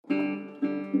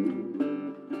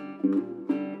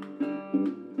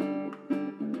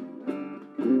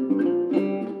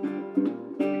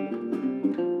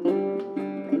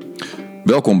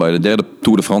Welkom bij de derde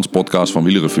Tour de France podcast van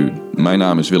Wielerrevue. Mijn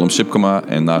naam is Willem Sipkema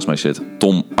en naast mij zit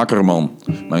Tom Akkerman,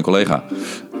 mijn collega.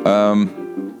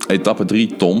 Etappe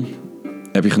 3, Tom.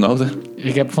 Heb je genoten?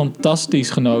 Ik heb fantastisch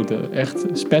genoten. Echt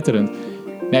spetterend.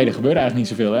 Nee, er gebeurde eigenlijk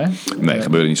niet zoveel, hè? Nee, er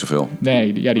gebeurde niet zoveel.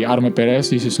 Nee, die arme Perez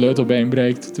die zijn sleutelbeen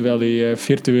breekt, terwijl hij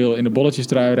virtueel in de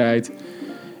bolletjestrui rijdt.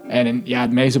 En ja,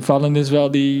 het meest opvallende is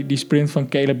wel die sprint van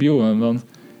Caleb Ewan. Want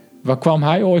waar kwam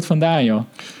hij ooit vandaan, joh?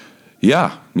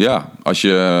 Ja. Als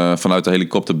je vanuit de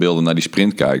helikopterbeelden naar die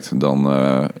sprint kijkt, dan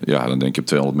denk je op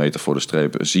 200 meter voor de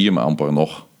streep, zie je hem amper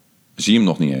nog. Zie je hem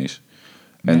nog niet eens.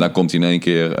 En dan komt hij in één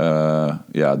keer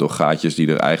door gaatjes die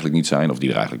er eigenlijk niet zijn, of die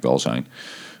er eigenlijk wel zijn,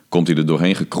 komt hij er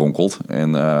doorheen gekronkeld.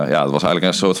 En het was eigenlijk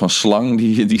een soort van slang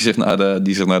die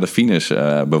zich naar de finish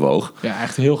bewoog. Ja,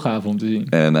 echt heel gaaf om te zien.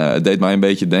 En het deed mij een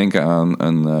beetje denken aan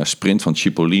een sprint van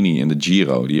Cipollini in de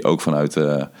Giro, die ook vanuit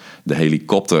de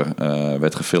helikopter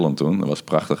werd gefilmd toen. Dat was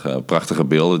prachtige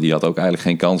beelden. Die had ook eigenlijk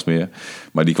geen kans meer.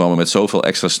 Maar die kwam er met zoveel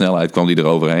extra snelheid kwam die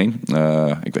eroverheen.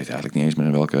 Ik weet eigenlijk niet eens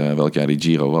meer in welk jaar die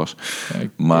Giro was.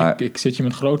 Ja, ik zit je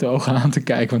met grote ogen aan te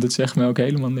kijken, want het zegt me ook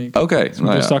helemaal niks. Oké,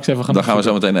 dus straks even dan gaan we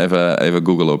zo meteen even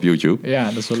googlen op YouTube. Ja,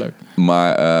 dat is wel leuk.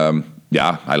 Maar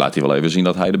hij laat hier wel even zien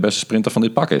dat hij de beste sprinter van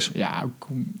dit pak is. Ja,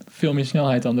 veel meer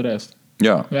snelheid dan de rest.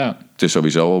 Ja. Het is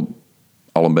sowieso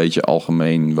al een beetje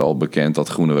algemeen wel bekend dat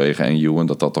Groenewegen en Ewan,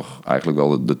 dat toch eigenlijk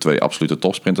wel de twee absolute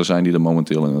topsprinters zijn die er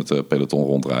momenteel in het peloton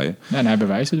rondrijden. Ja, en hij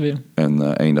bewijst het weer.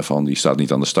 En één daarvan die staat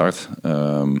niet aan de start.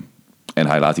 En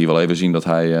hij laat hier wel even zien dat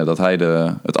hij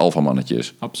het alfamannetje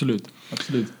is. Absoluut.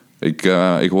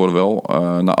 Ik hoorde wel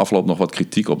na afloop nog wat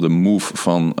kritiek op de move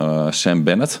van Sam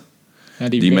Bennett. Ja,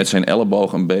 die met zijn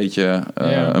elleboog een beetje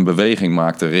een beweging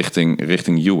maakte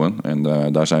richting Ewan.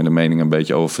 En daar zijn de meningen een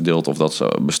beetje over verdeeld of dat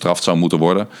bestraft zou moeten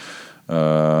worden.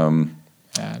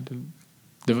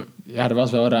 Er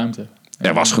was wel ruimte.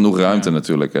 Er was genoeg ruimte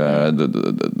natuurlijk. Er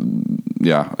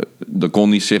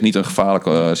kon zich niet een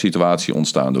gevaarlijke situatie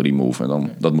ontstaan door die move.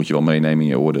 En dat moet je wel meenemen in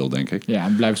je oordeel, denk ik. Ja,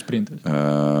 en blijven sprinten.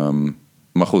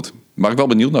 Maar goed, waar ik wel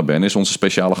benieuwd naar ben, is onze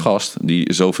speciale gast,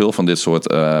 die zoveel van dit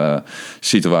soort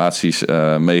situaties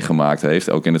meegemaakt heeft,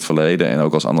 ook in het verleden en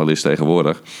ook als analist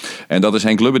tegenwoordig. En dat is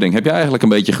Henk Lubberding. Heb jij eigenlijk een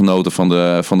beetje genoten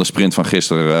van de sprint van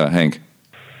gisteren, Henk?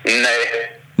 Nee.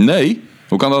 Nee?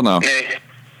 Hoe kan dat nou? Nee.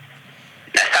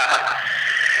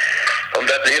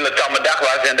 Omdat het een hele tamme dag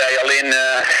was en dat je alleen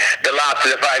de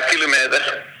laatste 5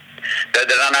 kilometer dat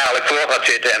er dan eigenlijk voor gaat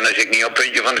zitten en dan zit ik niet op het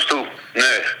puntje van de stoel.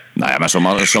 Nee. Nou ja, maar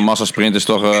zo'n massasprint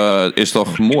is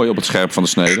toch mooi op het scherp van de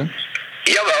snede?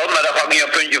 Jawel, maar dan ga ik niet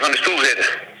op het puntje van de stoel zitten.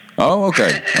 Oh, oké.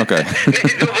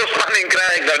 Nee, zoveel spanning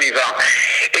krijg ik daar niet van.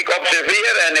 Ik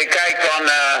observeer en ik kijk van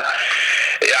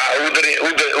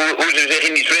hoe ze zich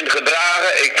in die sprint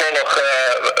gedragen.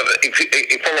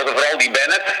 Ik volg vooral die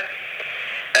Bennett.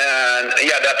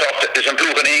 Dat toch zijn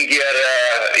ploeg in één keer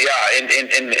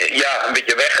een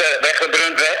beetje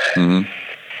weggebrund werd. Mm-hmm.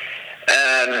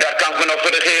 Dat kan ik me nog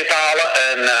voor de geest halen.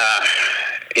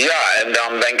 En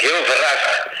dan ben ik heel verrast.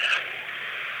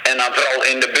 En dan vooral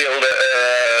in de beelden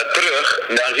terug,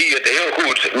 dan zie je het heel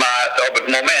goed. Maar op het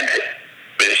moment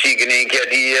zie ik in één keer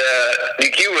die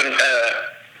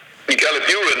Caleb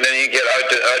Ewan in één keer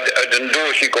uit een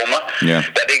doosje komen. Yeah.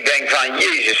 Dat ik denk van,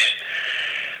 Jezus,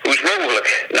 hoe is het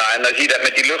mogelijk? Nou, en dan zie je dat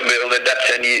met die luchtbeelden,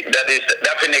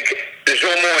 dat vind ik zo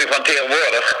mooi van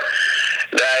tegenwoordig.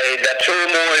 Dat je dat zo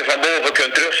mooi van boven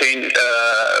kunt terugzien,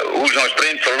 hoe zo'n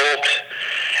sprint verloopt.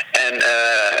 En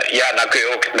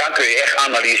dan kun je echt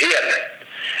analyseren.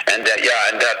 En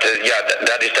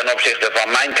dat is ten opzichte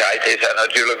van mijn tijd is dat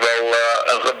natuurlijk wel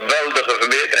een geweldige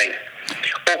verbetering.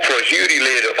 Ook voor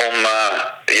juryleden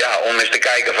om eens te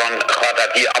kijken van, gaat dat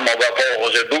hier allemaal wel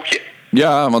volgens het boekje?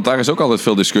 Ja, want daar is ook altijd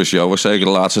veel discussie over. Zeker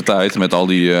de laatste tijd met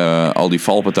al die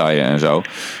valpartijen en zo.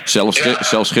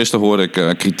 Zelfs gisteren hoorde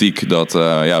ik kritiek dat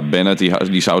Bennett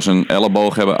die zou zijn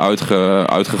elleboog hebben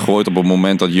uitgegooid op het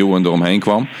moment dat Ewan eromheen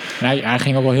kwam. Nee, hij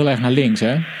ging ook wel heel erg naar links,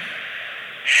 hè?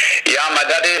 Ja, maar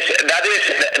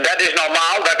dat is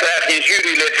normaal. Dat krijg je een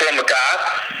jurylid voor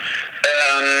elkaar.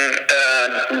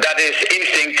 Dat is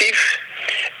instinctief.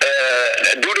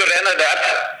 Doe de renner dat,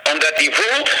 omdat hij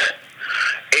voelt,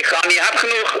 ik ga niet hard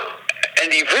genoeg. En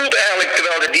die voelt eigenlijk,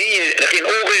 terwijl die geen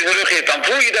ogen in zijn rug heeft, dan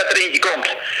voel je dat er eentje komt.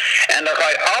 En dan ga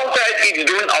je altijd iets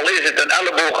doen, al is het een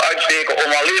elleboog uitsteken, om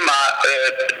alleen maar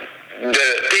de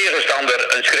tegenstander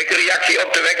een schrikreactie op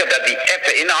te wekken, dat die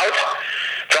even inhoudt.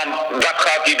 Van, wat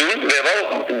gaat hij doen?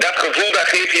 Dat gevoel, dat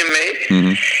geef je hem mee.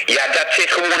 Mm-hmm. Ja, dat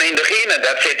zit gewoon in de genen.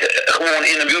 Dat zit gewoon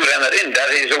in een wielrenner in. Dat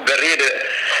is ook de reden.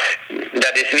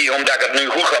 Dat is niet omdat ik het nu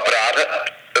goed ga praten.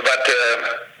 Wat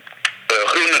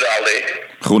Groenendaal deed.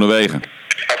 Groenewegen.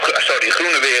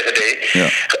 Groenewegen deed. Ja.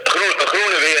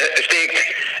 Groenewegen steekt,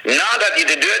 nadat hij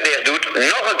de deur dicht doet,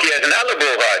 nog een keer zijn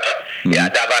elleboog uit. Ja,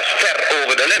 dat was ver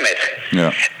over de limit.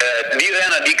 Ja. Die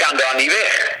renner die kan daar niet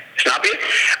weg. Snap je?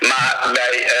 Maar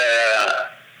bij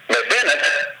Bennett,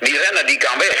 die renner die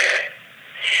kan weg.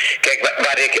 Kijk,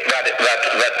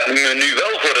 wat me nu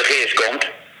wel voor de geest komt,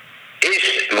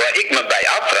 is waar ik me bij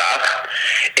afvraag.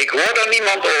 Ik hoor er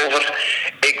niemand over.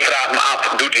 Ik vraag me af,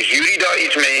 doet de jury daar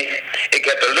iets mee? Ik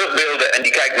heb de luchtbeelden en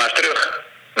die kijkt maar eens terug.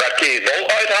 Waar Kees Bol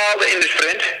uithaalde in de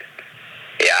sprint.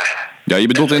 Ja. Ja, je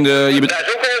bedoelt in de... Dat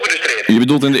is ook over de streep. Je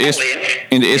bedoelt in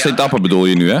de eerste etappe bedoel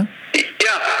je nu, hè?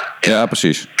 Ja. Ja,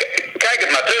 precies. Kijk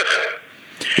het maar terug.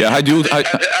 Ja, hij duwt... Als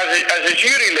een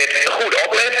jurylid goed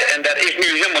oplet, en dat is nu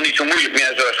helemaal niet zo moeilijk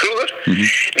meer zoals vroeger,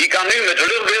 die kan nu met de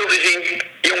luchtbeelden zien,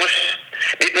 jongens,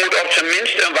 dit moet op zijn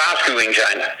minst een waarschuwing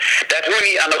zijn. Dat hoeft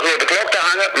niet aan de grote klok te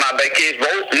hangen, maar bij Kees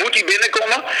Bol moet hij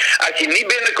binnenkomen. Als hij niet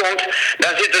binnenkomt,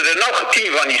 dan zitten er nog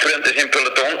 10 van die sprinters in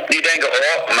peloton, die denken,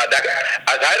 oh, maar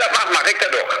als hij dat mag ik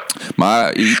dat ook. Maar...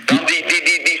 Want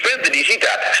die sprinter, die ziet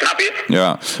dat, snap je?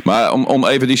 Ja, maar om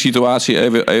even die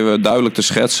situatie even duidelijk te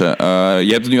schetsen.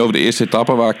 Je hebt het nu over de eerste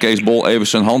etappe waar Kees Bol even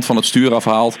zijn hand van het stuur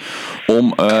afhaalt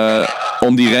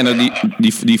om die renner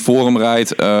die voor hem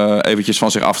rijdt eventjes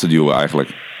van zich af te duwen eigenlijk.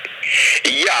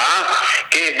 Ja,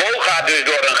 Kees Bol gaat dus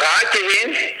door een gaatje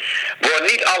heen, waar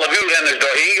niet alle wielrenners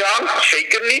doorheen gaan,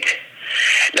 zeker niet.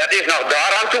 Dat is nog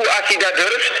daaraan toe als hij dat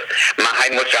durft, maar hij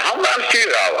moet zijn handen aan het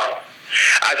stuur houden.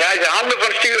 Als hij zijn handen van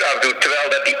het stuur afdoet, terwijl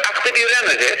dat hij achter die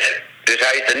renner zit, dus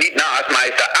hij is er niet naast, maar hij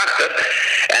is daarachter,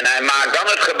 en hij maakt dan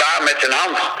het gebaar met zijn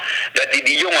hand dat hij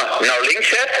die jongen naar links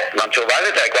zet, want zo was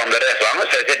het, hij kwam er rechts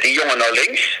langs, hij zet die jongen naar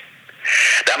links.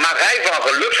 Dan mag hij van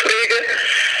geluk spreken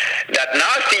dat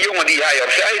naast die jongen die hij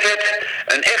opzij zet,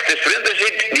 een echte sprinter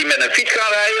zit die met een fiets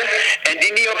kan rijden en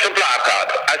die niet op zijn plaat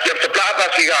gaat. Als hij op zijn plaat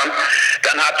was gegaan,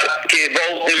 dan had Kees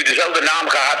Bol nu dezelfde naam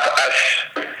gehad als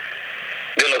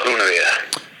Dylan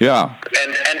Groenewegen. Ja.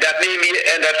 En dat neem je,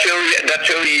 en dat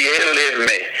zul je je hele leven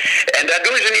mee. En dat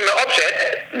doen ze niet meer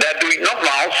opzet. Dat doe je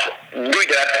nogmaals, doe je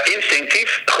dat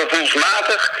instinctief,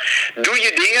 gevoelsmatig. Doe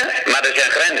je dingen, maar er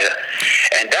zijn grenzen.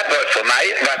 En dat wordt voor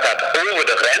mij, was dat over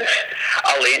de grens.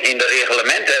 Alleen in de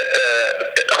reglementen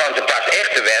gaan ze pas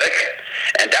echt te werk.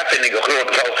 En dat vind ik een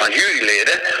grote fout van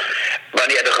juryleden.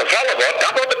 Wanneer er gevallen wordt,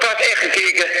 dan wordt er pas echt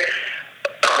gekeken.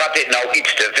 Gaat dit nou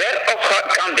iets te ver of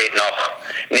kan dit nog?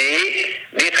 Nee,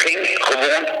 dit ging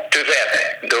gewoon te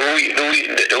ver. Daar hoef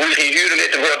je geen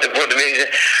jurylid voor te wezen.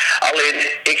 Alleen,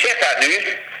 ik zeg dat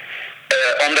nu,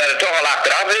 omdat het toch al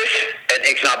achteraf is. En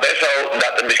ik snap best wel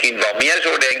dat er misschien wel meer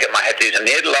zo denken, maar het is een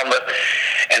Nederlander.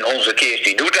 En onze Kees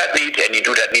die doet dat niet. En die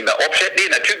doet dat niet meer opzet. Nee,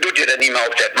 natuurlijk doet hij dat niet meer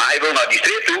opzet. Maar hij wil naar die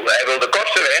streep toe. Hij wil de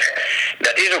kortste weg.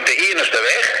 Dat is ook de enigste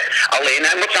weg. Alleen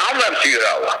hij moet zijn handen aan het stuur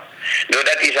houden.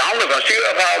 Doordat hij zijn handen van het stuur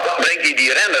afhaalt, brengt hij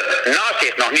die renner naast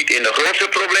zich nog niet in de grootste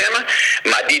problemen.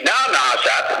 Maar die daarnaast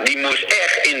zat, die moest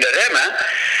echt in de remmen.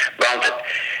 Want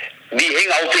die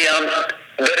hing al tegen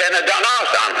de renner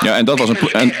daarnaast aan. Ja, en dat was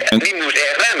die moest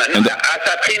echt remmen. Als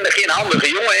dat geen handige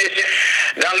jongen is,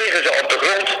 dan liggen ze op de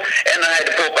grond en dan hij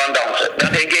de pop aan dansen.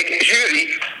 Dan denk ik,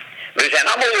 jury, we zijn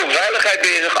allemaal over veiligheid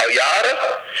bezig, al jaren.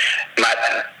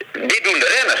 Maar dit doen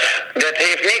de renners. Dat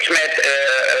heeft niks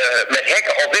met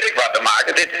hekken of weet ik wat te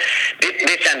maken.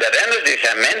 Dit zijn de renners, dit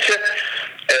zijn mensen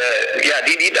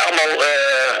die niet allemaal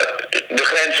de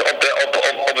grens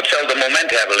op hetzelfde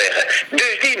moment hebben liggen.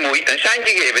 Dus die moet je een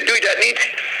seintje geven. Doe je dat niet,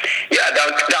 ja,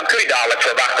 dan kun je dadelijk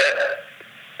verwachten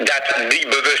dat die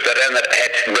bewuste renner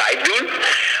het blijft doen.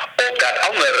 Of dat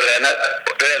andere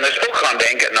renners ook gaan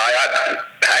denken, nou ja,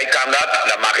 hij kan dat,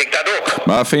 dan mag ik dat ook.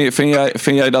 Maar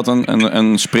vind jij dat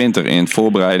een sprinter in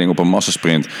voorbereiding op een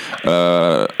massasprint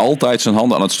altijd zijn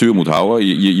handen aan het stuur moet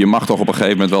houden? Je mag toch op een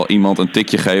gegeven moment wel iemand een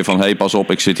tikje geven van, hé, pas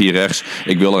op, ik zit hier rechts,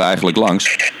 ik wil er eigenlijk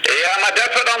langs. Ja, maar dat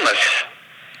is wat anders.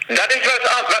 Dat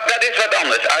is wat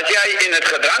anders. Als jij in het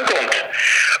gedrang komt,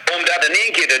 omdat in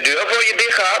één keer de deur voor je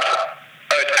dicht gaat,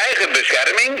 uit eigen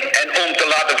bescherming en om te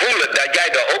laten voelen dat jij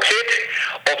daar ook zit,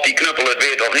 of die knuppel het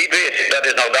weet of niet weet, dat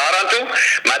is nou daaraan toe,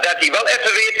 maar dat hij wel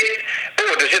even weet,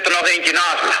 oh, er zit er nog eentje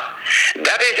naast me.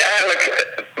 Dat is eigenlijk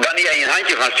wanneer je een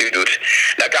handje van stuur doet.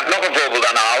 Daar kan ik nog een voorbeeld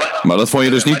aan halen. Maar dat vond je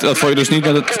dus niet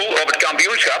met het... Op het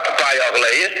kampioenschap, een paar jaar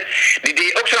geleden, die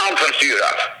deed ook zijn hand van stuur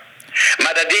af.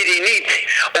 Maar dat deed hij niet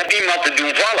om iemand te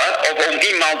doen vallen, of om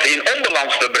iemand in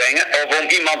onderlands te brengen, of om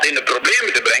iemand in de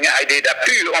problemen te brengen. Hij deed dat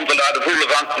puur om te laten voelen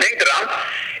van, denk eraan,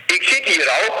 ik zit hier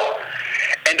al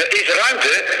en er is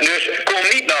ruimte, dus kom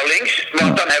niet naar links,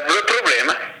 want dan hebben we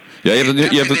problemen. Ja,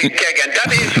 je hebt het... Kijk, en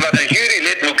dat is wat een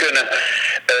jurylid moet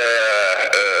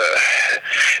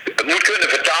kunnen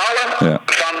vertalen, ja,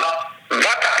 van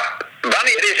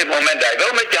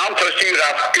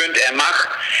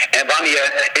En wanneer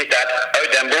is dat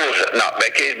uit den boze? Nou,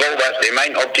 bij Kees Bol was het in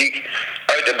mijn optiek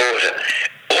uit de boze.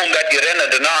 Omdat die renner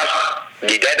daarnaast,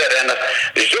 die derde renner,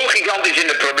 zo gigantisch in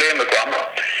de problemen kwam.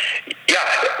 Ja,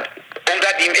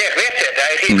 omdat hij hem echt wegzet.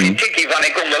 Hij geeft geen tikkie van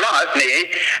ik kom er langs. Nee,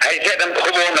 hij zet hem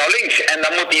gewoon naar links. En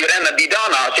dan moet die renner die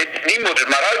daarnaast zit, die moet het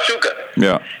maar uitzoeken.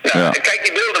 Ja. Nou, kijk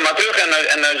die beelden maar terug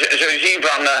en dan zul je zien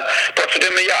van,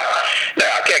 potverdomme ja. Nou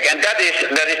ja, kijk, en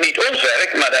dat is niet ons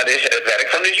werk, maar dat is het werk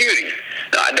van de jury.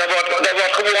 Nou, daar wordt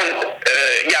gewoon,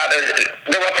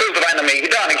 daar wordt veel te weinig mee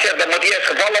gedaan. Ik zeg, dat moet eerst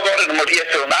gevallen worden, er moet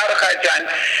eerst veel narigheid zijn.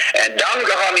 En dan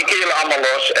gaan die kelen allemaal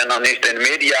los. En dan is het in de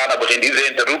media, dan begint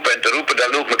iedereen te roepen,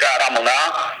 dan loopt elkaar allemaal na.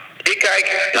 Ik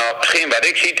kijk, nou, hetgeen wat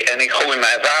ik zie en ik gooi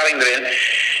mijn ervaring erin.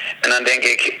 En dan denk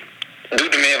ik, doe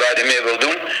er meer waar je meer wil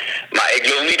doen. Maar ik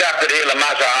loop niet achter de hele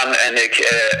massa aan. En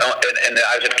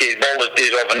als het Kees Bol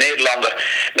is of een Nederlander,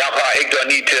 dan ga ik daar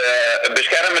niet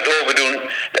beschermend over doen.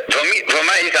 Voor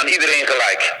mij is dan iedereen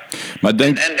gelijk. Maar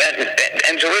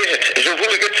En zo is het. Zo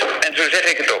voel ik het en zo zeg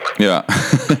ik het ook. Ja.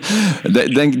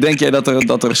 Denk jij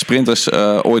dat er sprinters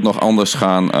ooit nog anders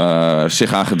zich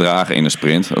gaan gedragen in een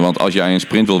sprint? Want als jij een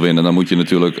sprint wil winnen, dan moet je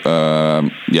natuurlijk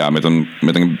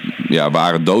met een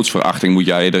ware doodsverachting moet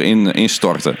jij erin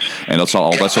instorten. En dat zal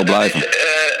altijd zo blijven.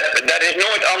 Dat is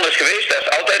nooit anders geweest. Dat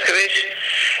is altijd geweest.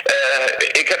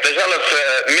 Ik heb er zelf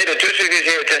midden tussen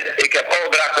gezeten. Ik heb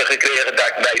opdrachten gekregen dat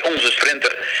ik bij onze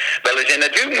sprinter wel eens in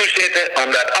het wiel moest zitten,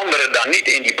 omdat anderen dan niet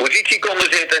in die positie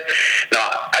konden zitten.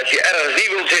 Nou, als je ergens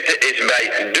niet wil zitten, is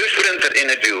bij de sprinter in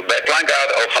het wiel. Bij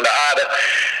Plankaart of Van der Aarde.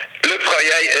 Luc,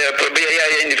 probeer jij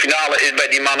in de finale is bij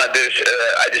die mannen dus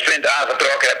uit de sprint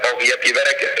aangetrokken hebt, of je hebt je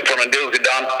werk voor een deel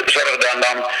gedaan. Zorg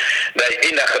dan dat je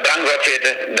in dat gedrang wordt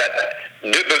zitten, dat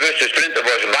de bewuste sprinter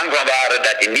waar ze bang van waren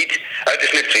dat hij niet uit de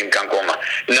slipstream kan komen.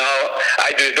 Nou, als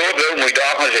je dus door wil, moet je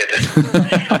daar gaan zitten.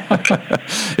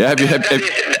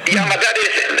 Maar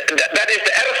dat is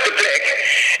de ergste plek.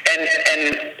 En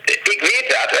ik weet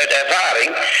dat uit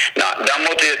ervaring. Nou,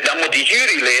 dan moet die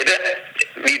juryleden,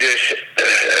 die dus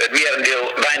het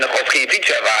merendeel weinig of geen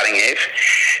fietservaring heeft,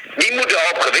 die moeten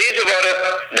erop gewezen worden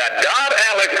dat daar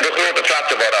eigenlijk de grote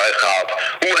fratsen worden uitgehaald.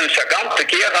 Hoe een Sagan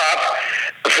tekeer gaat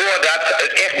voordat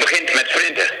het echt begint met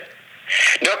sprinten.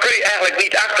 Daar kun je eigenlijk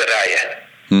niet achterrijden.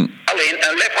 Alleen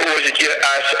een lefgozertje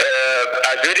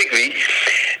als weet ik wie,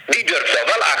 die durft er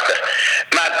wel achter.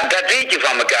 Maar dat weet je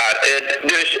van elkaar.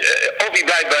 Of hij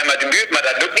blijft bij me uit de buurt, maar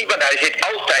dat lukt niet, want hij zit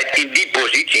altijd in die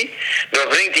positie. Daar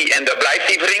wringt hij en daar blijft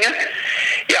hij wringen.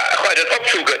 Ja, ga je dat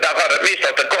opzoeken, dan gaat het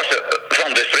meestal ten koste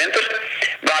van de sprinter.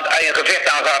 Want als je een gevecht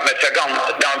aangaat met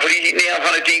Sagan, dan verlies je het 9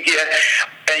 van de 10 keer.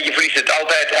 En je verliest het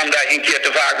altijd omdat je een keer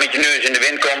te vaak met je neus in de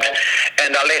wind komt.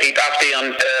 En dan leg je het af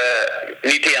tegen,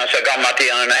 niet tegen Sagan, maar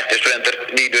tegen een echte sprinter.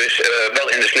 Die dus wel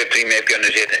in de slipstream heeft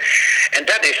kunnen zitten. En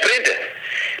dat is sprinten.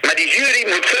 Maar die jury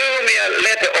moet veel meer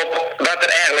letten op wat er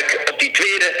eigenlijk op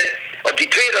die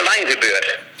tweede lijn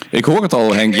gebeurt. Ik hoor het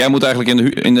al, Henk. Jij moet eigenlijk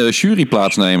in de jury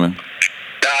plaatsnemen.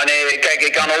 Nou nee, kijk,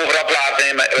 ik kan overal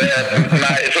plaatsnemen.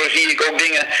 Maar zo zie ik ook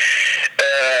dingen.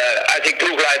 Als ik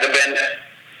ploegleider ben,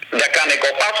 dan kan ik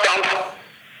op afstand.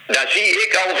 Dan zie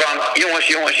ik al van,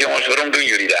 jongens, waarom doen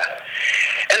jullie dat?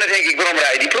 En dan denk ik, waarom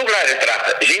rijden die ploegleiders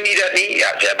erachter? Zien die dat niet?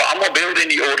 Ja, ze hebben allemaal beelden in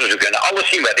die oren. Ze kunnen alles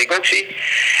zien wat ik ook zie.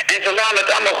 En ze laten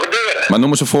het allemaal gebeuren. Maar noem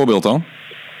eens een voorbeeld dan.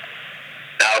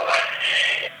 Nou,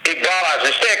 ik baal als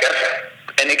een stekker.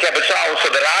 En ik heb het s'avonds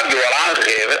voor de radio al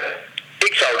aangegeven.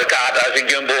 Ik zou de kaarten, als ik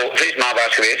Jumbo-Visma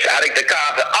was geweest, had ik de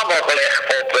kaarten allemaal gelegd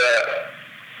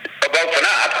op Wout van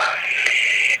Aert.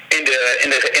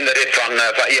 In de rit van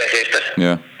eergisteren.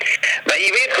 Ja. Maar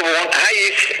je weet gewoon, hij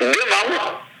is de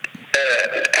man.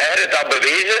 Hij had het al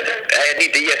bewezen. Hij had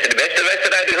niet de eerste de beste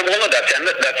wedstrijden gewonnen.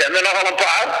 Dat zijn er nogal een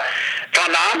paar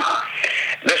van naam.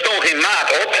 Er stond geen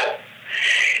maat op.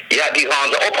 Ja, die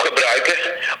gaan ze opgebruiken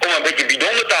om een beetje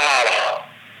bidonnen te halen.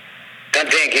 Dan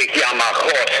denk ik, ja maar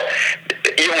god,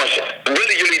 jongens,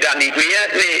 willen jullie dat niet meer?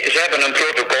 Nee, ze hebben een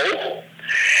protocol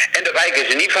en daar wijken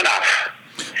ze niet vanaf.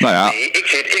 Nou ja. Nee,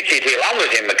 ik zit heel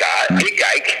anders in elkaar. Ik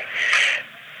kijk,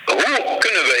 hoe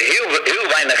kunnen we heel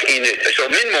weinig zo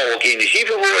min mogelijk energie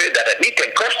vergooien, dat het niet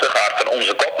ten koste gaat van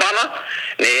onze kopmannen?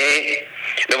 Nee,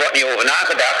 er wordt niet over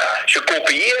nagedacht. Ze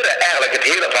kopiëren eigenlijk het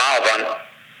hele verhaal van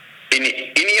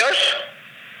Ineos.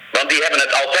 Want die hebben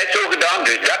het altijd zo gedaan,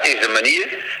 dus dat is de manier,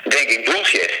 denk ik,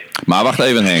 bullshit. Maar wacht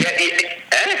even, Henk.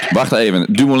 Wacht even.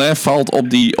 Dumoulin valt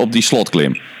op die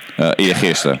slotklim.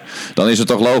 Eergisteren. Dan is het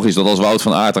toch logisch dat als Wout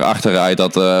van Aert erachter rijdt,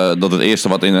 dat het eerste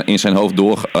wat in zijn hoofd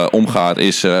omgaat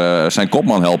is zijn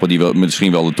kopman helpen die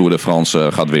misschien wel de Tour de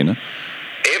France gaat winnen.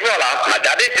 Et voilà, maar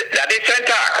dat is zijn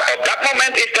taak. Op dat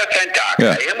moment is dat zijn taak. Ja.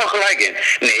 Daar heb je helemaal gelijk in.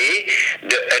 Nee,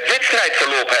 het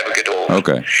wedstrijdverloop heb ik het over.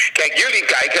 Oké. Kijk, jullie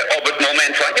kijken op het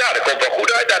moment van, ja, dat komt wel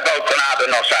goed uit dat Wout van Aert er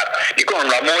nog zat. Die kon hem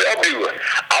wel mooi opduwen.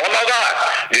 Allemaal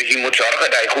waar. Dus je moet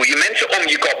zorgen dat je goede mensen om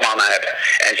je kopmannen hebt.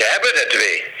 En ze hebben er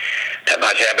 2.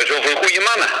 Maar ze hebben zoveel goede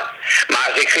mannen. Maar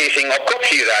als ik Geesing op kop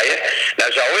zie rijden,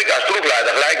 dan zou ik als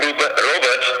ploegleider gelijk roepen,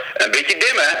 Robert, een beetje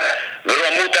dimmen.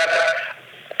 Waarom moet dat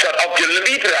tot op je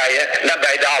limiet rijden? Dan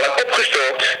ben je dadelijk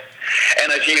opgestookt. En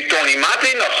dan zie ik Tony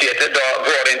Martin nog zitten,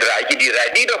 voor in het rijtje, die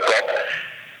rijdt niet op kop.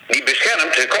 Die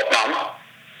beschermt de kopman.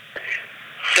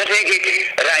 Dan denk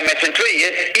ik, rij met z'n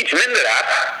tweeën iets minder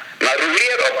hard, maar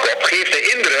rouleer op kop geeft de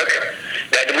indruk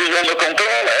dat je de boel onder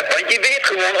controle hebt. Want je weet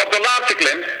gewoon op de laatste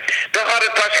klim, dan gaat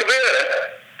het pas gebeuren.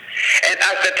 En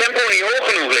als de tempo niet hoog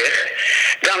genoeg ligt,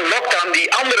 dan lokt dan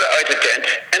die andere uit de tent.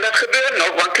 En dat gebeurt nog,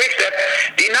 want Quickstep,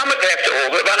 die nam het heft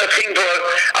over, want het ging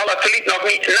voor Alaphilippe nog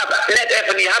niet, net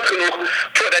even niet hard genoeg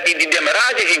voordat hij die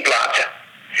demarrage ging plaatsen.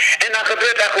 En dan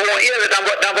gebeurt dat gewoon eerder,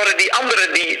 dan worden die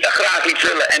anderen die graag iets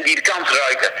willen en die de kans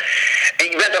ruiken. En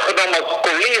je bent toch gewoon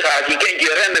collega's, je kent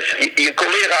je renners, je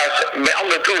collega's bij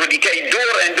andere ploegen, die ken je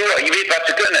door en door. Je weet wat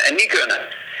ze kunnen en niet kunnen.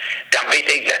 Dan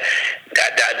weet ik,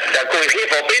 daar kon je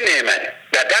geen op innemen.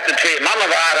 Dat de 2 mannen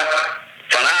waren,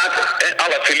 Van Aert en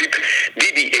Alaphilippe,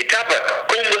 die etappe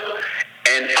konden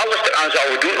en alles eraan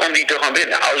zouden doen om die te gaan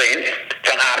winnen. Alleen,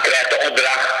 Van Aert krijgt de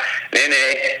opdracht,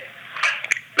 nee.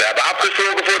 We hebben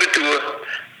afgesproken voor de Tour.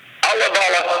 Alle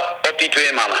ballen op die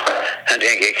 2 mannen. Dan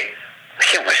denk ik,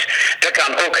 jongens, dat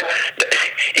kan ook.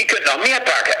 Je kunt nog meer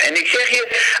pakken. En ik zeg je,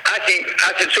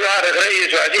 als het zo hard gereden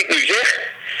zoals ik nu zeg.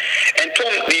 En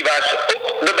Tom, die was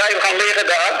ook erbij gaan liggen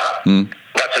daar.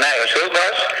 Wat zijn eigen schuld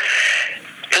was.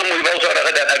 Dan moet je wel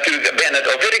zorgen dat natuurlijk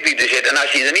Bennett of weet ik wie er zit. En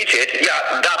als hij er niet zit,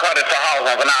 ja, dan gaat het verhaal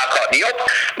van Aert gaat niet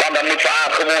op. Want dan moet Van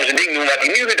Aert gewoon zijn ding doen wat hij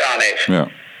nu gedaan heeft. Ja.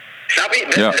 Snap je?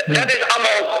 Ja. Dat is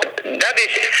allemaal, dat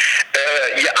is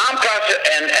je aanpassen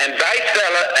en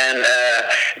bijstellen en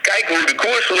kijken hoe de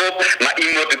koers loopt. Maar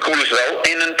je moet de koers wel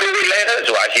in een ploeg leggen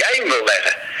zoals jij hem wil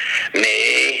leggen.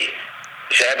 Nee,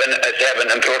 ze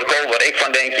hebben een protocol waar ik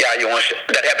van denk, ja jongens,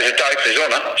 dat hebben ze thuis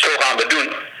verzonnen. Zo gaan we het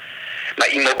doen.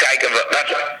 Maar je moet kijken,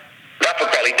 wat voor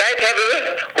kwaliteit hebben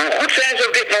we? Hoe goed zijn ze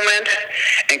op dit moment?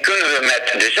 En kunnen we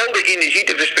met dezelfde energie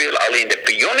te verspelen alleen de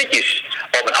pionnetjes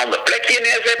op een ander plekje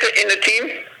neerzetten in het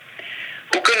team?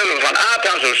 Hoe kunnen we Van Aert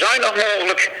dan zo zuinig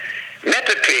mogelijk met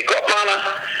de 2 kopmannen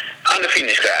aan de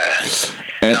finish krijgen?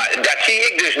 Nou, dat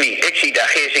zie ik dus niet. Ik zie dat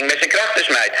Geesing met zijn krachten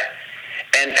smijt.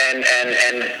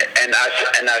 En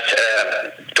als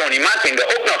Tony Martin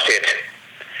er ook nog zit,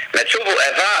 met zoveel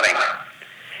ervaring,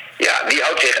 ja, die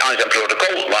houdt zich aan zijn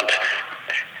protocol, want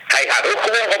hij had ook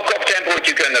gewoon op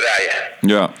koptempootje kunnen rijden.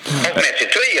 Ja. Ook met z'n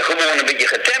tweeën, gewoon een beetje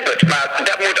getemperd. Maar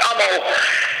dat moet allemaal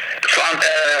van,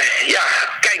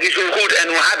 kijk eens hoe goed en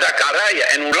hoe hard dat kan rijden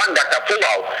en hoe lang dat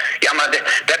volhoudt. Ja, maar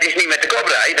dat is niet met de kop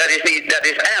rijden, dat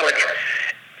is eigenlijk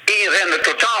 1 renner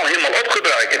totaal helemaal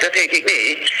opgebruiken. Dat denk ik,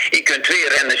 nee. Je kunt 2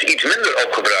 renners iets minder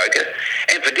opgebruiken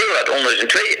en verdeel dat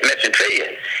met z'n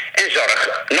tweeën. En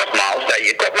zorg nogmaals dat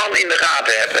je kopman in de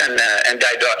gaten hebt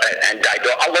en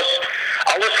daardoor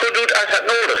alles goed doet als dat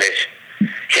nodig is.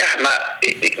 Ja, maar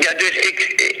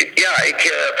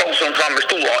ik val soms van mijn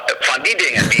stoel van die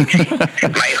dingen die ik zie.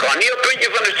 Maar je gaat niet op het puntje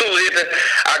van de stoel zitten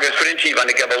als ik een sprint zie, want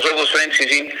ik heb al zoveel sprints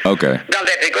gezien. Okay. Dan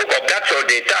let ik ook op dat soort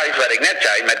details wat ik net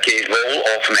zei met Kees Bol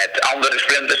of met andere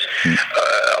sprinters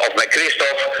of met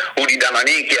Christophe, hoe die dan in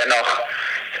 1 keer nog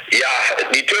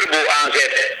die turbo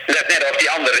aanzet, net of die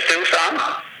anderen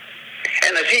stilstaan.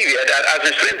 En dan zie je dat als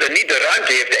een sprinter niet de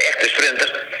ruimte heeft, de echte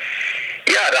sprinter,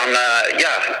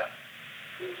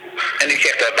 en ik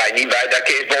zeg daarbij niet bij dat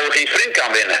Kees Bol geen sprint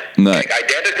kan winnen. Nee. Kijk, als je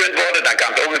derde kunt worden, dan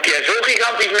kan het ook een keer zo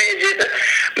gigantisch mee zitten.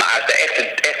 Maar als de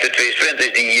echte 2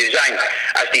 sprinters die hier zijn,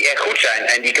 als die echt goed zijn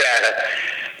en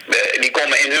die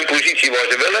komen in hun positie waar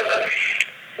ze willen,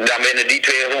 dan winnen die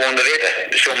 2 gewoon de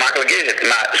ritten. Zo makkelijk is het.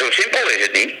 Maar zo simpel is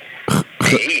het niet.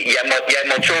 Nee, jij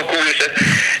moet zo koersen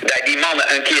dat die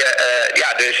mannen een keer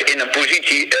dus in een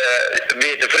positie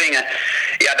weer te wringen,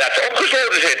 dat ze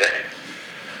opgesloten zitten.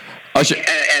 Als je...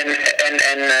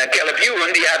 En Caleb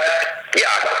Ewan, die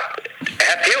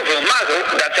heeft heel veel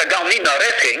mazzel dat ze dan niet naar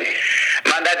rechts ging.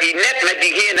 Maar dat hij net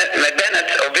met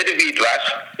Bennett, of weet ik wie het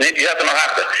was, nee, die zat er nog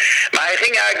achter. Maar hij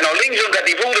ging eigenlijk naar links omdat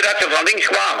hij voelde dat ze van links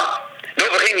kwamen.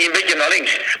 Daarvoor ging hij een beetje naar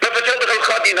links. Maar voor hetzelfde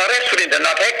gaat hij naar rechts sprinten,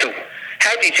 naar het hek toe.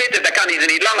 Hij die zitten, dan kan hij er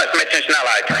niet langer met zijn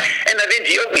snelheid. En dan wint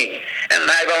hij ook niet. En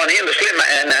hij heeft wel een hele slimme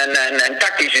en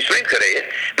tactische sprint gereden.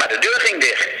 Maar de deur ging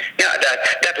dicht. Ja,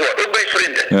 dat hoort ook bij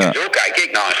sprinten. Ja. En zo kijk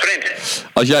ik naar een sprint.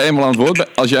 Als jij eenmaal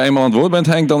aan het woord bent,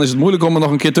 Henk, dan is het moeilijk om er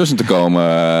nog een keer tussen te komen.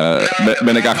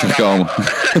 Ben ik achtergekomen.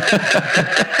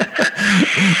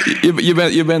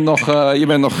 je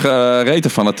bent nog rete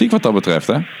fanatiek wat dat betreft,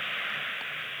 hè?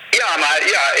 Ja, maar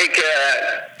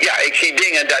ik zie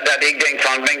dingen dat ik denk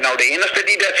van, ben ik nou de enige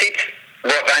die dat ziet?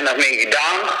 Wordt weinig mee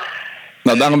gedaan.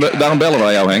 Nou, daarom bellen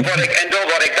wij jou, Henk. En daar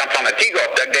word ik dan fanatiek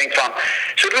op. Dat ik denk van,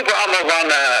 ze roepen allemaal van,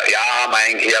 ja, maar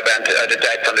Henk, jij bent uit de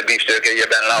tijd van de biefstukken, je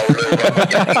bent een oude lul,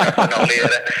 je moet nog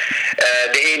leren.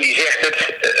 De een die zegt het,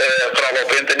 vooral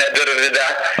op internet durven ze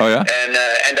dat. Oh ja?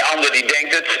 En de ander die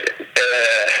denkt het.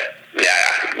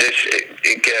 Dus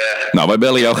ik... Nou, wij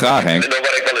bellen jou graag, Henk. Daar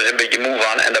word ik wel eens een beetje moe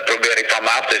van en dat probeer ik van me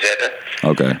af te zetten.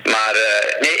 Oké. Maar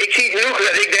nee, ik zie genoeg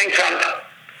dat ik denk van...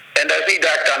 En dat is niet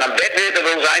dat ik dan een bedweter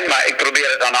wil zijn, maar ik probeer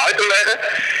het dan uit te leggen.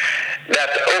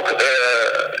 Dat ook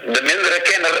de mindere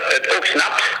kenner het ook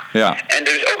snapt. Ja. En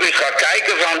dus ook eens gaat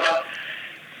kijken van...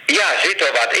 Ja, zit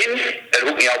er wat in? Het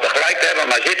hoeft niet altijd gelijk te hebben,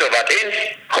 maar zit er wat in?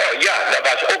 Goh, ja,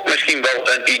 dat was ook misschien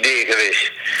wel een idee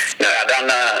geweest. Nou ja,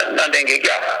 dan denk ik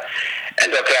ja.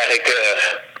 En dan krijg ik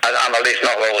als analist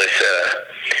nog wel eens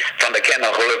van de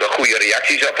kenner gelukkig goede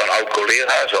reacties op. Van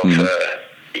oud-collega's of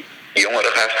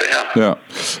jongere gasten, ja. Ja,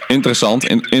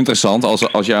 interessant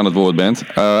als je aan het woord bent.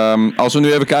 Als we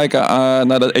nu even kijken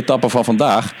naar de etappe van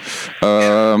vandaag.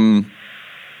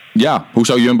 Hoe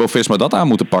zou Jumbo-Visma dat aan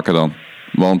moeten pakken dan?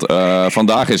 Want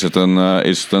vandaag is het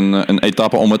een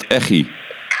etappe om het echi.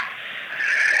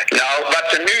 Nou, wat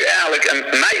ze nu eigenlijk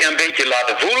mij een beetje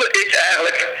laten voelen is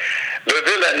eigenlijk... We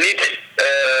willen niet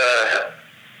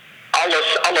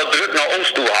alle druk naar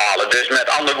ons toe halen. Dus met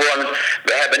andere woorden,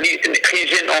 we hebben geen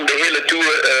zin om de hele Tour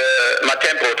maar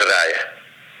tempo te rijden.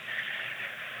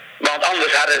 Want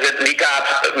anders hadden ze die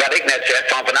kaart, wat ik net zeg,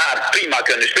 van Aert prima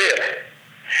kunnen spelen.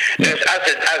 Ja. Dus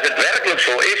als het werkelijk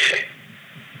zo is...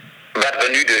 Wat we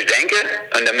nu dus denken,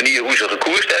 en de manier hoe ze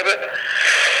gekoerst hebben,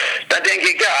 dan denk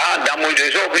ik, ja, dan moet je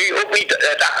dus ook niet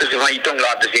het achterste van je tong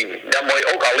laten zien. Dan moet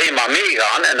je ook alleen maar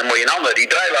meegaan en dan moet je een ander die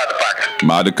draai laten pakken.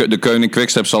 Maar de Koning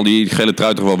Quickstep zal die gele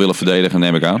trui toch wel willen verdedigen,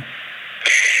 neem ik aan?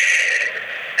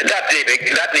 Dat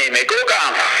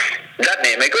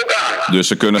neem ik ook aan. Dus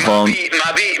ze kunnen gewoon...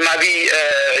 Maar wie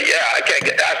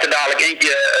kijk, als er dadelijk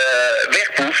eentje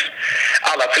wegpoeft,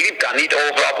 Alaphilippe kan niet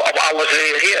overal op alles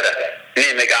reageren,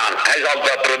 neem ik aan. Hij zal het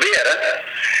wel proberen.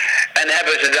 En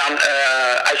hebben ze dan,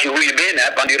 als je goede benen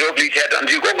hebt, want die Roglic heeft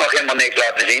natuurlijk ook nog helemaal niks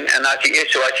laten zien. En als hij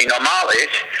is zoals hij normaal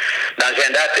is, dan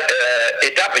zijn dat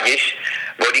etappetjes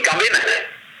waar hij kan winnen.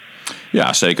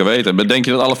 Ja, zeker weten. Maar denk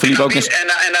je dat Alaphilippe ook is... En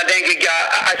dan denk ik, ja,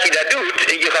 als je dat doet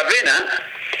en je gaat winnen,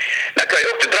 dan kan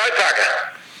je ook de trui pakken.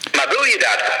 Maar wil je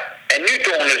dat? En nu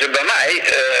tonen ze bij mij,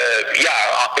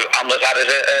 anders hadden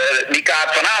ze die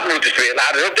kaart van Aert moeten spelen.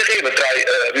 Hadden ze ook de gele trui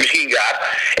misschien gehad.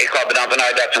 Ik ga er dan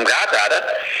vanuit dat ze hem gehad hadden.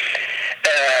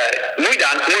 Moet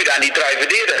je dan die trui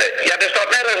verdedigen? Ja, er staat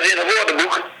nergens in het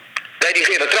woordenboek dat je die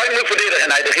gele trui moet verdedigen. En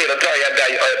als je de gele trui hebt, dat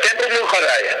je tempo moet gaan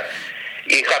rijden.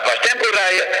 Je gaat pas tempo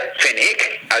rijden, vind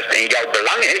ik, als het in jouw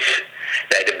belang is,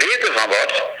 dat je er beter van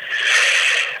wordt.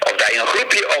 Of dat je een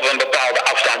groepje op een bepaalde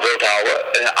afstand wilt houden.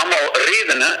 Allemaal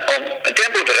redenen om een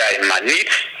tempo te rijden, maar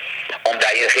niet omdat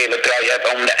je een gele trui hebt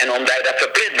en omdat je dat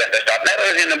verplicht bent. Er staat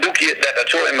nergens in een boekje dat het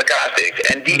zo in elkaar steekt.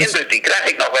 En die indruk die krijg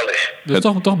ik nog wel eens. Dat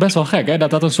is toch best wel gek, hè?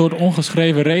 Dat een soort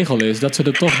ongeschreven regel is, dat ze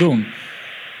dat toch doen.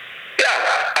 Ja,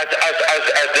 als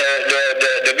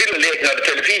de wielerleek naar de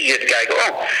televisie zit te kijken,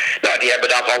 nou die hebben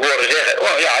dan van horen zeggen,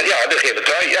 de gele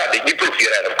trui, ja, die ploeg die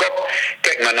rijdt op kop.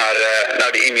 Kijk maar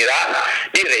naar de Emiraten,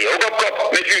 die reed ook op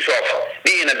kop met Yusuf,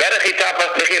 die in een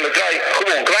bergetappe de gele trui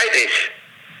gewoon kwijt is.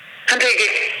 Dan denk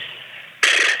ik,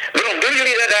 waarom doen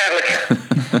jullie dat eigenlijk?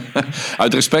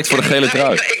 Uit respect voor de gele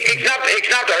trui. Ik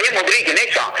snap daar helemaal drie keer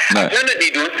niks van. Nee. Als hun het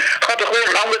niet doen, gaat er gewoon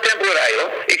een ander tempo rijden,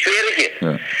 hoor. Ik zweer het je.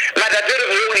 Ja. Maar dat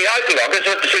durven ze ook niet uit te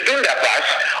lokken. Ze doen dat pas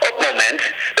op het moment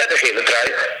dat de gele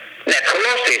trui net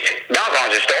gelost is. Dan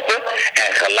gaan ze stoppen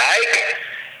en gelijk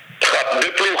gaat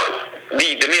de ploeg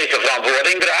die de meeste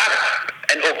verantwoording draagt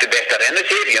en ook de beste renners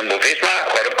heeft, Jumbo-Visma,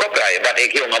 gaat op kop rijden. Wat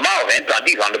ik heel normaal vind, want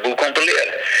die gaan de boel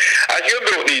controleren. Als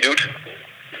Jumbo het niet doet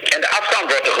en de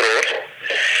afstand wordt te groot,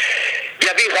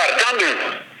 ja, wie gaat het dan doen?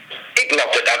 Ik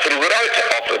lokte dat vroeger uit,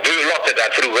 of we lokten dat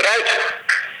vroeger uit.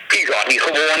 Die gaat niet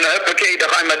gewoon, huppakee,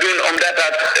 dat ga je maar doen omdat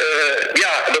dat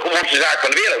de gewoonste zaak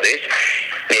van de wereld is.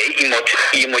 Nee,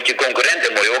 je moet je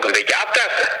concurrenten moet je ook een beetje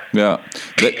aftasten. Ja.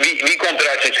 Wie komt er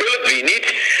uit zijn schulp, wie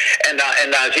niet. En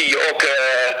dan zie je ook,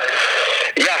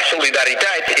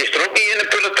 solidariteit is er ook niet in een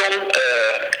peloton.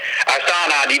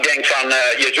 Astana die denkt van,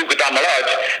 je zoekt het allemaal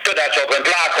uit, totdat ze op hun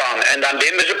plaat gaan en dan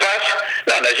dimmen ze pas.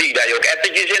 Nou, dan zie je dat je ook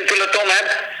ettertjes in het peloton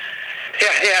hebt. Ja,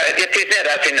 het is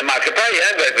net als in de maatschappij.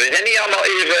 Hè. We zijn niet allemaal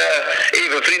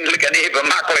even vriendelijk en even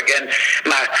makkelijk.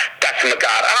 Maar tasten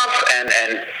elkaar af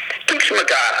en toetsen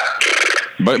elkaar.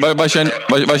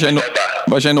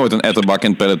 Was jij nooit een etterbak in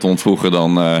het peloton vroeger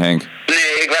dan, Henk?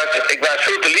 Nee, ik was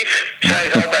veel te lief. Zij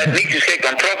is altijd niet geschikt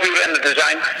om profwielrenner te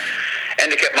zijn.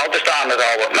 En ik heb me altijd staande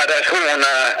gehouden. Maar dat is gewoon,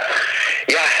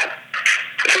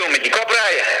 veel met je kop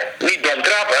rijden. Niet dom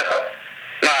trappen.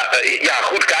 Maar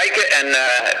goed kijken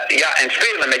en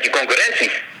spelen met je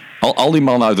concurrentie. Al die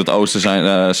mannen uit het oosten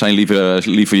zijn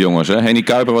lieve jongens, hè? Henny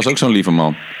Kuiper was ook zo'n lieve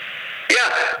man. Ja,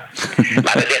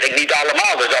 maar dat zeg ik niet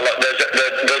allemaal. Er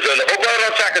zullen ook wel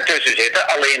rotzakken tussen zitten.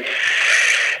 Alleen,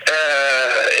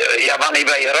 wanneer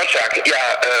ben je een rotzak?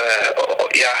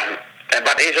 En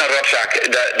wat is een rotzak?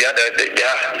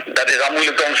 Dat is al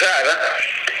moeilijk te omschrijven.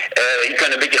 Je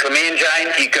kunt een beetje gemeen zijn.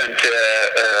 Je kunt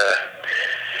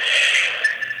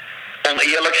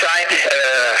oneerlijk zijn.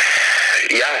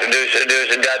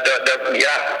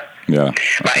 Ja.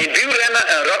 Maar in wielrennen,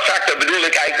 een rotzak, daar bedoel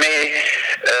ik eigenlijk mee.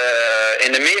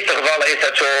 In de meeste gevallen is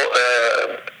dat zo,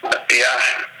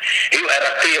 heel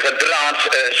erg tegendraad,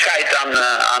 scheid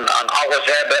aan alles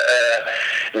hebben,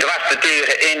 dwars er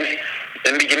tegenin.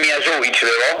 Een beetje meer zoiets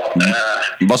wel.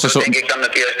 Denk ik dan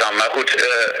het eerst aan, maar goed,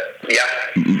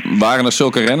 Waren er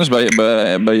zulke renners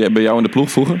bij jou in de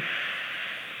ploeg vroeger?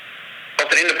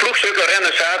 Of er in de ploeg zulke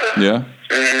renners zaten? Ja.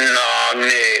 Nou,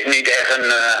 nee, niet echt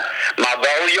maar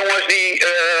wel jongens die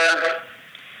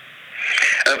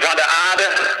van de aarde,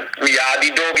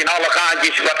 die dook in alle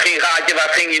gaatjes.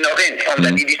 Wat ging je nog in?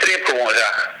 Omdat hij die strip gewoon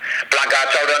zag.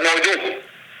 Plankaart zou dat nooit doen.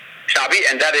 Snap je?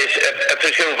 En dat is het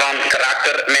verschil van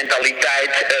karakter,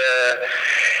 mentaliteit.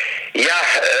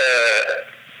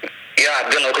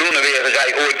 Dylan Groenewegen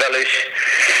zei ooit wel eens.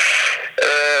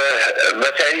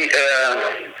 Wat zei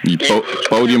hij?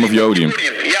 Podium of jodium?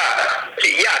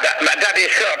 Maar dat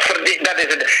is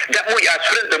dat moet je als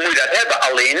sprinter moet je dat hebben.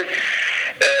 Alleen,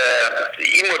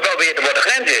 je moet wel weten wat de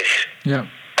grens is. Ja.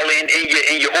 Alleen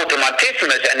in je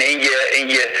automatismes en in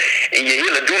je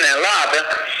hele doen en laten.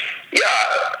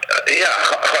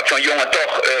 Gaat zo'n jongen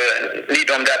toch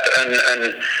niet omdat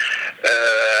een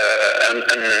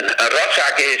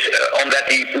rotzak is, omdat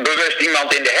hij bewust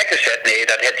iemand in de hekken zet. Nee,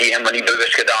 dat heeft hij helemaal niet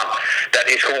bewust gedaan. Dat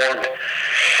is gewoon,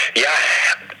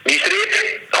 die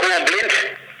streep, gewoon blind.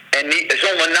 En niet,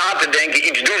 zonder na te denken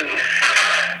iets doen,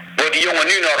 wordt die jongen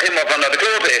nu nog helemaal van naar de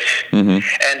kloot is. Mm-hmm.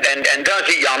 En dan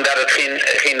zie je aan dat het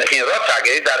geen rotzak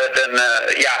is, dat het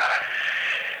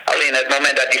alleen het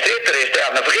moment dat die streep er is,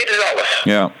 dan vergeten ze alles.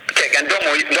 Ja. Kijk, en dan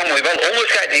moet je wel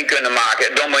onderscheid in kunnen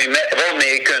maken. Dan moet je wel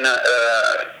mee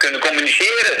kunnen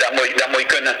communiceren. Dan moet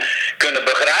je kunnen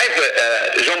begrijpen.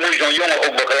 Zo moet je zo'n jongen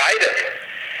ook begeleiden.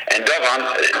 En daarvan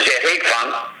zeg ik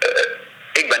van,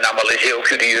 ik ben dan wel eens heel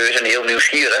curieus en heel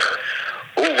nieuwsgierig.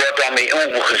 Hoe wordt dan mee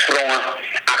omgesprongen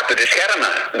achter de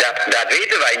schermen? Dat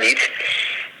weten wij niet.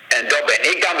 En daar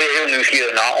ben ik dan weer heel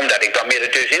nieuwsgierig naar, omdat ik dan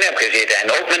midden tussenin heb gezeten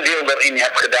en ook mijn deel erin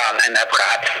heb gedaan en heb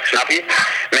gehad, snap je?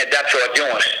 Met dat soort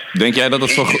jongens. Denk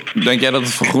jij dat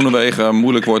het voor Groenewegen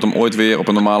moeilijk wordt om ooit weer op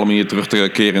een normale manier terug te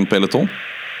keren in het peloton?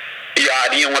 Ja,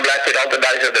 die jongen blijft dit altijd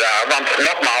bij zich dragen. Want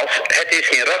nogmaals, het is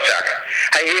geen rotzak.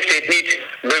 Hij heeft dit niet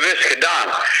bewust gedaan.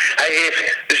 Hij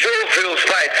heeft zoveel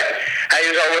spijt. Hij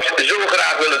zou het zo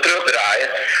graag willen terugdraaien.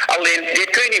 Alleen, dit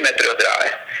kun je niet meer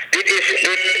terugdraaien.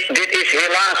 Dit is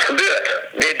helaas gebeurd.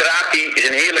 Dit draagt hij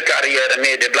zijn hele carrière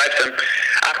mee. Dit blijft hem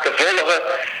achtervolgen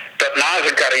tot na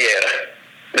zijn carrière.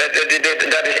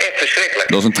 Dat is echt verschrikkelijk.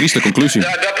 Dat is een trieste conclusie.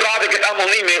 Daar praat ik het allemaal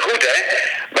niet meer goed, hè.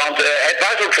 Want het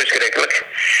was ook verschrikkelijk.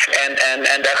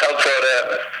 En dat geldt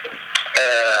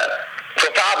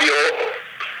voor Fabio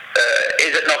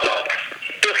is het nog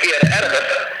 10 keer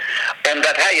erger.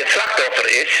 Omdat hij het slachtoffer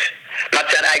is. Maar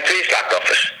het zijn eigenlijk 2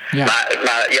 slachtoffers. Ja. Maar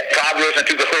Fabio is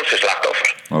natuurlijk het grootste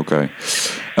slachtoffer. Oké.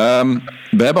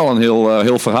 We hebben al een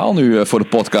heel verhaal nu voor de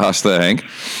podcast, Henk.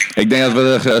 Ik denk dat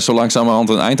we er zo langzamerhand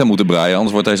een eind aan moeten breien.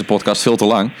 Anders wordt deze podcast veel te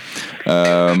lang.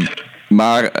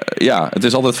 Maar het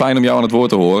is altijd fijn om jou aan het woord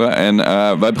te horen. En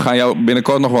wij gaan jou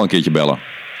binnenkort nog wel een keertje bellen.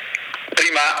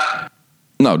 Prima.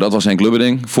 Nou, dat was Henk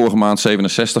Lubberding. Vorige maand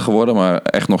 67 geworden, maar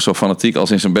echt nog zo fanatiek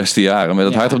als in zijn beste jaren. Met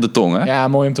het hart op de tong, hè? Ja,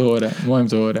 mooi om te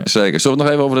horen. Zeker. Zullen we het nog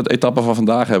even over de etappe van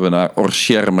vandaag hebben naar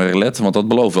Orchier-Merlet? Want dat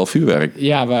belooft wel vuurwerk.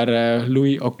 Ja, waar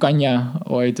Louis Ocaña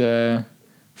ooit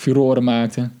furoren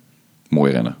maakte.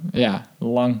 Mooi rennen. Ja,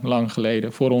 lang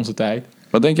geleden. Voor onze tijd.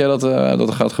 Wat denk jij dat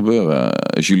er gaat gebeuren?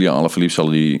 Julian Alaphilippe zal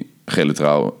die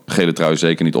gele trui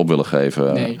zeker niet op willen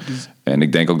geven. Nee. En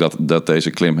ik denk ook dat deze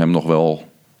klim hem nog wel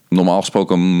normaal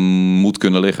gesproken moet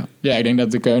kunnen liggen. Ja, ik denk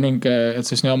dat de koning het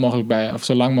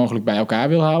zo lang mogelijk bij elkaar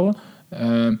wil houden.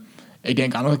 Ik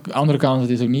denk aan de andere kant, het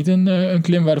is ook niet een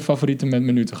klim waar de favorieten met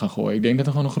minuten gaan gooien. Ik denk dat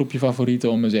er gewoon een groepje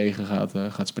favorieten om een zege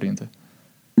gaat sprinten.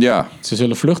 Ja. Ze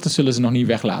zullen vluchten, zullen ze nog niet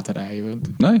weg laten rijden.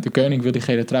 Want Nee. de koning wil die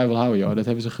gele trui wel houden, joh. Dat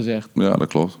hebben ze gezegd. Ja, dat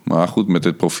klopt. Maar goed, met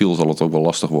dit profiel zal het ook wel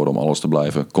lastig worden om alles te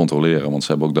blijven controleren. Want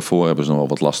ze hebben ook daarvoor nog wel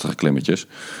wat lastige klimmetjes.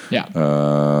 Ja.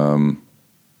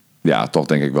 Ja, toch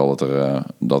denk ik wel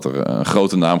dat er een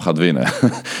grote naam gaat winnen.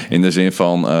 In de zin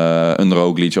van een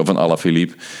Roglic of een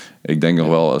Alaphilippe. Ik denk nog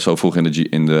wel, zo vroeg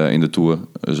in de Tour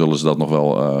zullen ze dat nog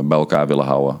wel bij elkaar willen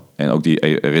houden. En ook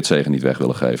die ritzegen niet weg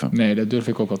willen geven. Nee, dat durf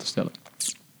ik ook wel te stellen.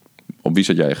 Op wie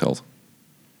zet jij je geld?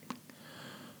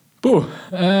 Poeh.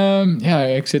 Ja,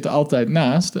 ik zit er altijd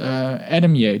naast.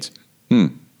 Adam Yates.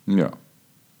 Ja.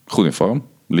 Goed in vorm.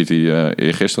 Liet hij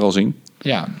eergisteren al zien.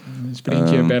 Ja, een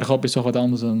sprintje bergop is toch wat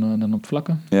anders dan op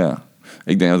vlakken. Ja.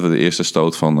 Ik denk dat we de eerste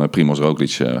stoot van Primož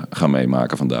Roglic gaan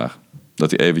meemaken vandaag.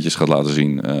 Dat hij eventjes gaat laten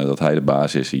zien dat hij de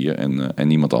baas is hier en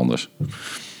niemand anders.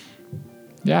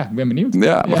 Ja, ik ben benieuwd.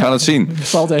 Ja, we gaan het zien. Er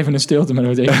valt even een stilte, maar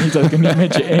dat betekent niet dat ik het niet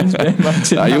met je eens ben. Maar ik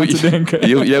zit aan te denken.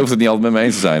 Je hoeft het niet altijd met me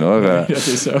eens te zijn, hoor. Dat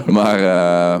is zo. Maar,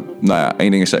 nou ja,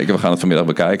 één ding is zeker. We gaan het vanmiddag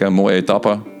bekijken. Een mooie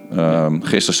etappe.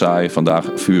 Gisteren saai, vandaag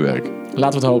vuurwerk.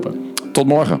 Laten we het hopen. Tot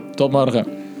morgen. Tot morgen.